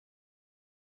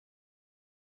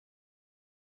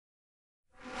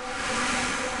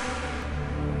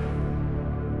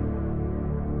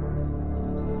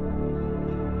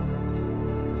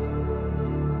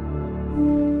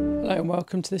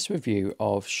welcome to this review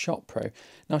of ShotPro.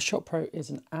 Now ShotPro is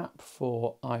an app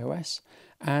for iOS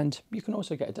and you can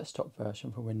also get a desktop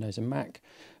version for Windows and Mac,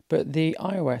 but the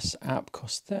iOS app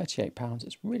costs £38.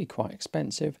 It's really quite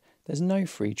expensive. There's no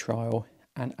free trial,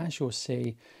 and as you'll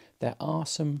see there are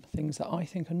some things that I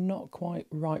think are not quite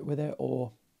right with it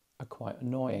or are quite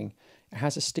annoying. It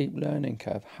has a steep learning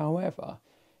curve, however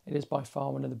it is by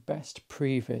far one of the best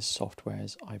Previs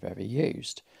softwares I've ever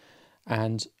used,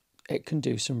 and it can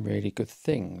do some really good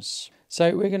things.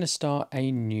 So we're going to start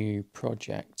a new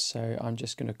project. So I'm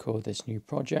just going to call this new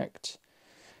project.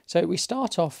 So we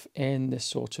start off in this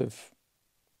sort of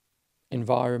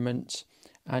environment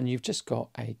and you've just got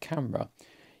a camera.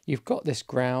 You've got this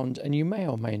ground and you may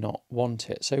or may not want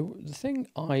it. So the thing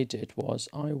I did was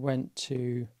I went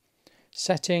to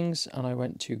settings and I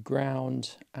went to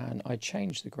ground and I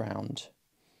changed the ground.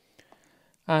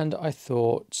 And I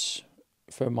thought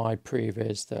for my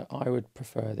Previs that I would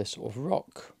prefer this sort of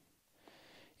rock.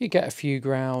 You get a few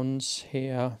grounds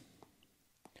here,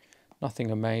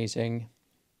 nothing amazing.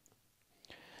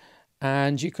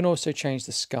 And you can also change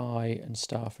the sky and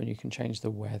stuff, and you can change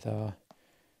the weather.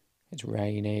 It's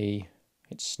rainy,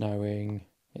 it's snowing,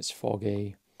 it's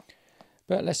foggy.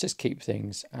 But let's just keep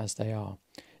things as they are.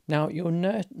 Now you'll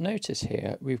notice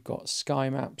here we've got sky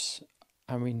maps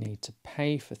and we need to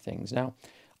pay for things. Now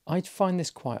I'd find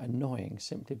this quite annoying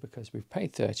simply because we've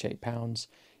paid £38.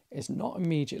 It's not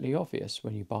immediately obvious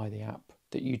when you buy the app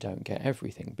that you don't get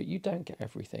everything, but you don't get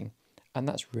everything, and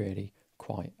that's really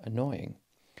quite annoying.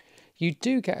 You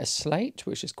do get a slate,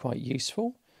 which is quite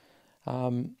useful.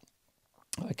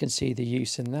 I can see the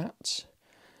use in that.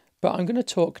 But I'm going to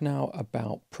talk now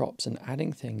about props and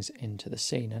adding things into the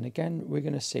scene. And again, we're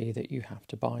going to see that you have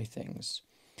to buy things.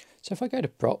 So if I go to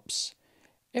props,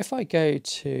 if I go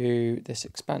to this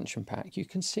expansion pack, you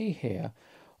can see here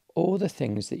all the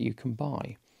things that you can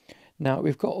buy. Now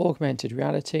we've got augmented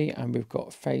reality and we've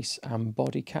got face and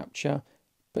body capture,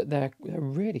 but they're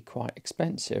really quite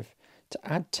expensive. To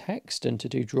add text and to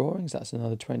do drawings, that's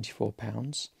another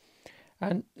 £24.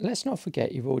 And let's not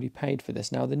forget you've already paid for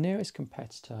this. Now the nearest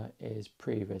competitor is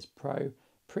Previs Pro.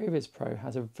 Previs Pro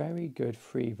has a very good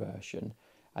free version,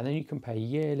 and then you can pay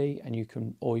yearly and you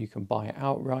can buy it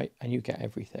outright and you get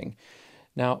everything.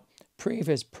 Now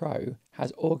Previs Pro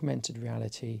has augmented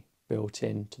reality built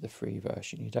into the free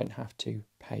version. You don't have to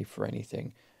pay for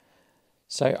anything.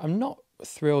 So I'm not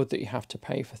thrilled that you have to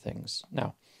pay for things.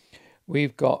 Now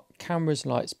we've got cameras,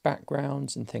 lights,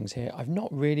 backgrounds and things here. I've not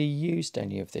really used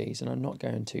any of these and I'm not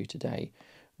going to today.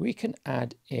 We can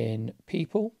add in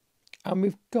people, and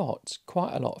we've got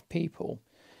quite a lot of people.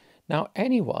 Now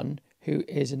anyone who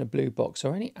is in a blue box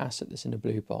or any asset that's in a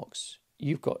blue box,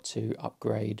 you've got to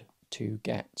upgrade to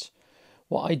get.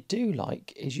 What I do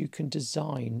like is you can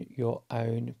design your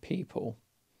own people.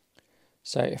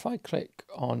 So if I click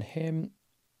on him,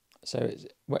 so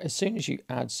as soon as you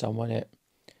add someone, it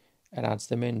adds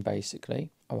them in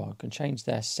basically. Oh, I can change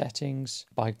their settings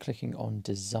by clicking on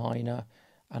designer,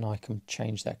 and I can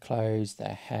change their clothes,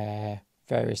 their hair,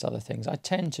 various other things. I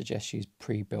tend to just use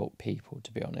pre-built people,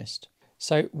 to be honest.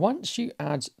 So once you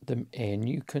add them in,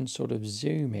 you can sort of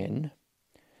zoom in.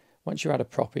 Once you add a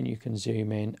prop in, you can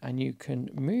zoom in and you can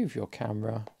move your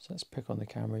camera. So let's pick on the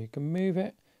camera. You can move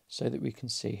it so that we can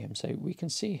see him. So we can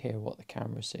see here what the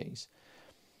camera sees.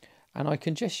 And I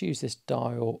can just use this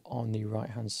dial on the right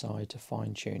hand side to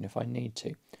fine tune if I need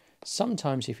to.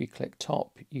 Sometimes if you click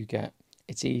top,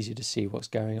 it's easier to see what's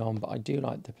going on, but I do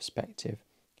like the perspective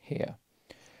here.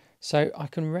 So I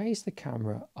can raise the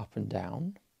camera up and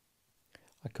down.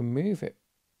 I can move it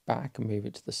back and move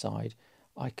it to the side.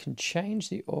 I can change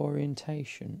the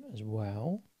orientation as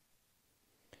well.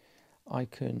 So I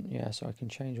can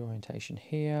change orientation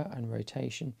here and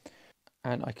rotation,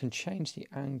 and I can change the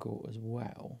angle as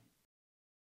well.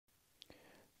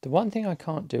 The one thing I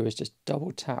can't do is just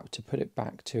double tap to put it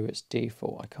back to its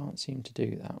default. I can't seem to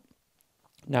do that.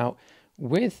 Now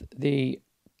with the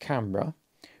camera,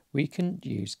 we can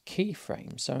use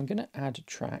keyframes. So I'm going to add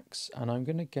tracks and I'm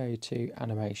going to go to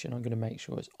animation. I'm going to make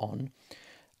sure it's on.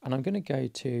 And I'm going to go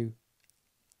to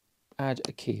add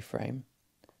a keyframe.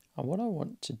 And what I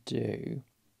want to do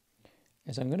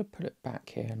is I'm going to put it back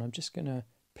here and I'm just going to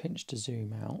pinch to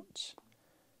zoom out.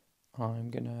 I'm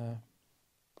going to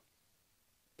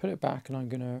put it back and I'm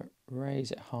going to raise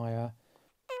it higher.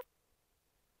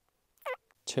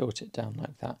 Tilt it down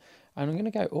like that. And I'm going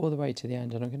to go all the way to the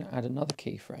end and I'm going to add another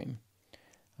keyframe.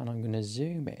 And I'm going to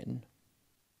zoom in.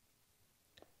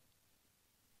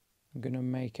 I'm going to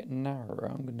make it narrower.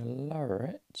 I'm going to lower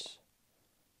it.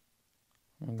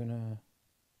 I'm going to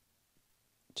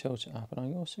tilt it up, and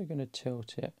I'm also going to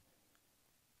tilt it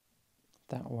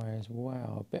that way as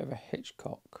well. A bit of a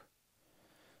Hitchcock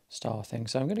style thing.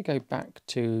 So I'm going to go back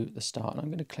to the start and I'm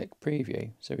going to click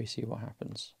preview so we see what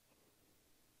happens.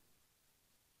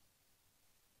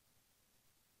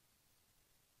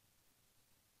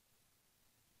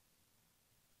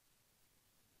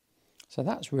 So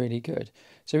that's really good.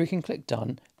 So we can click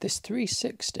done. This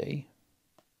 360,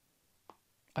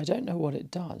 I don't know what it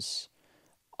does.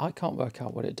 I can't work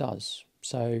out what it does.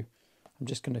 So I'm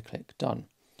just going to click done.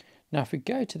 Now if we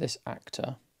go to this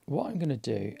actor, what I'm going to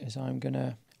do is I'm going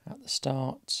to, at the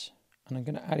start, and I'm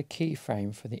going to add a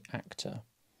keyframe for the actor.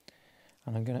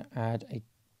 And I'm going to add a,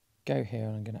 go here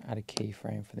and I'm going to add a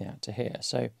keyframe for the actor here.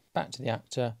 So back to the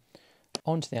actor,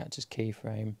 onto the actor's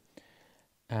keyframe.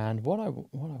 And what I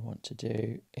want to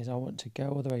do is I want to go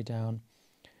all the way down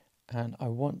and I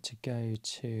want to go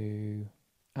to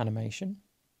animation.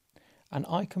 And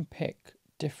I can pick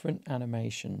different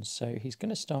animations. So he's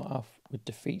going to start off with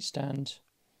defeat stand.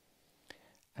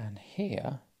 And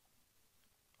here,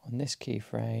 on this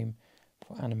keyframe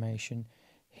for animation,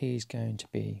 he's going to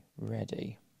be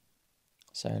ready.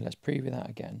 So let's preview that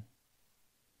again.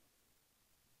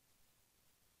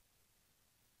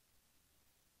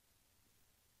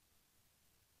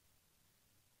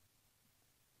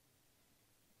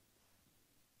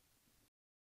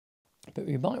 But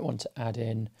we might want to add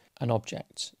in an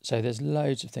object. So there's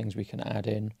loads of things we can add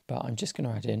in, but I'm just going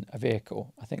to add in a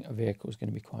vehicle. I think a vehicle is going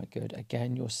to be quite good.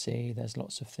 Again, you'll see there's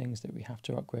lots of things that we have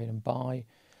to upgrade and buy.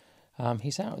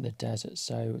 He's out in the desert,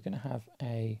 so we're going to have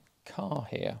a car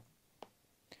here.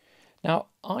 Now,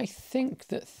 I think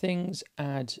that things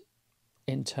add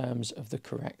in terms of the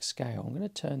correct scale. I'm going to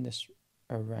turn this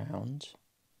around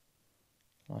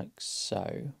like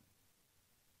so.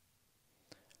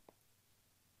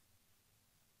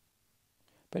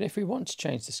 But if we want to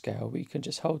change the scale, we can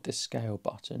just hold this scale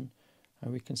button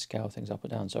and we can scale things up or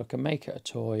down. So I can make it a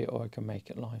toy or I can make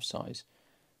it life size.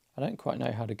 I don't quite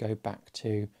know how to go back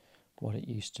to what it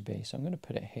used to be. So I'm going to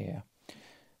put it here.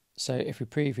 So if we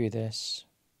preview this,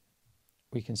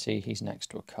 we can see he's next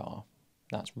to a car.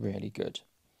 That's really good.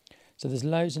 So there's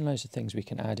loads and loads of things we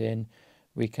can add in.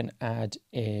 We can add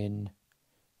in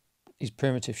these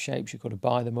primitive shapes. You've got to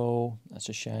buy them all. That's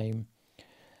a shame.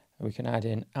 We can add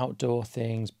in outdoor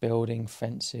things, building,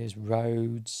 fences,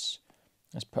 roads.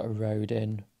 Let's put a road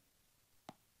in.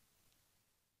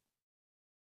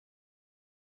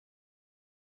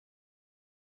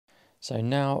 So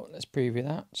now let's preview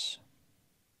that.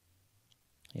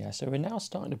 Yeah, so we're now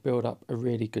starting to build up a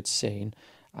really good scene,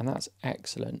 and that's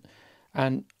excellent.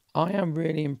 And I am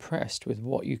really impressed with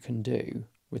what you can do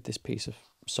with this piece of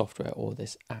software or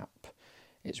this app.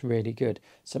 It's really good.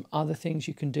 Some other things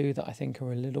you can do that I think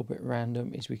are a little bit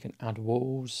random is we can add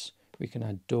walls, we can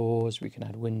add doors, we can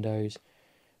add windows.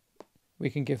 We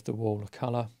can give the wall a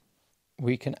colour.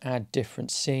 We can add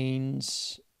different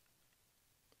scenes.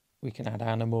 We can add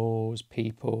animals,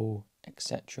 people,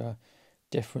 etc.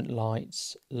 Different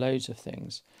lights, loads of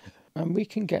things. And we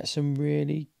can get some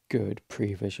really good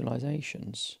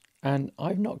pre-visualizations. And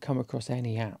I've not come across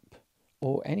any app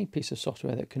or any piece of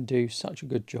software that can do such a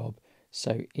good job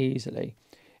so easily.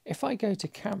 If I go to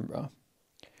camera,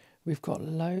 we've got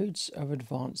loads of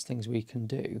advanced things we can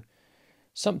do.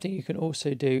 Something you can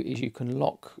also do is you can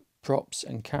lock props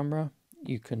and camera.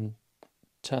 You can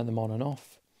turn them on and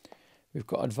off. We've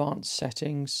got advanced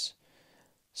settings,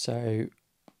 so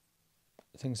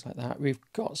things like that. We've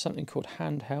got something called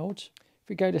handheld. If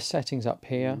we go to settings up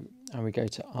here and we go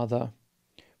to other,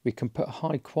 we can put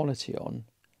high quality on,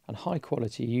 and high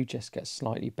quality you just get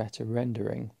slightly better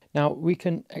rendering. Now we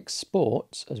can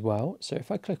export as well. So if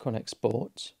I click on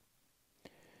export,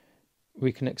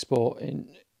 we can export in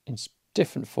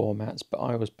different formats, but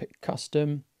I always pick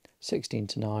custom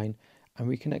 16:9, and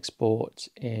we can export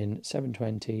in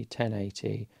 720,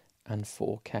 1080 and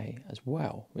 4K as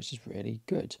well, which is really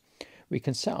good. We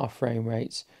can set our frame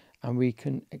rates and we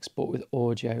can export with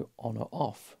audio on or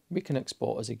off. We can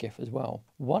export as a GIF as well.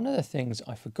 One of the things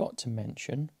I forgot to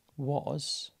mention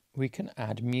was we can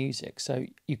add music. So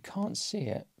you can't see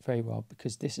it very well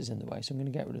because this is in the way, so I'm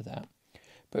going to get rid of that.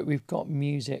 But we've got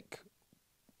music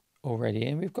already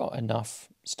in. We've got enough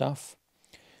stuff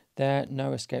there.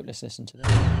 No escape. Let's listen to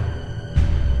that.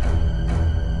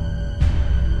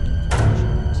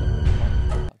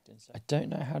 I don't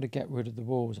know how to get rid of the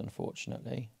walls,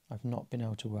 unfortunately. I've not been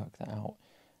able to work that out,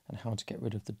 and how to get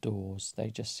rid of the doors. They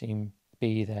just seem to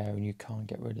be there and you can't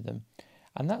get rid of them.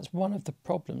 And that's one of the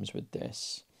problems with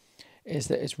this, is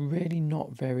that it's really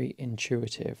not very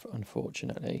intuitive,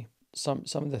 unfortunately. some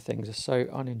of the things are so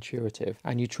unintuitive,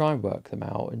 and you try and work them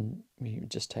out and it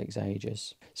just takes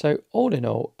ages. So all in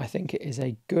all, I think it is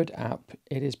a good app.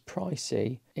 It is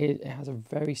pricey. It has a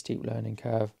very steep learning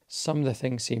curve. Some of the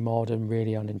things seem odd and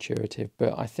really unintuitive,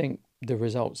 but I think the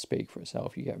results speak for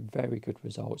itself. You get very good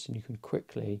results and you can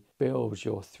quickly build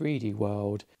your 3D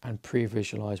world and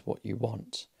pre-visualize what you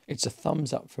want. It's a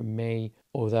thumbs up from me,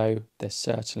 although there's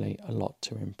certainly a lot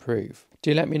to improve.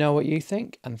 Do let me know what you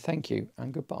think, and thank you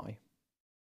and goodbye.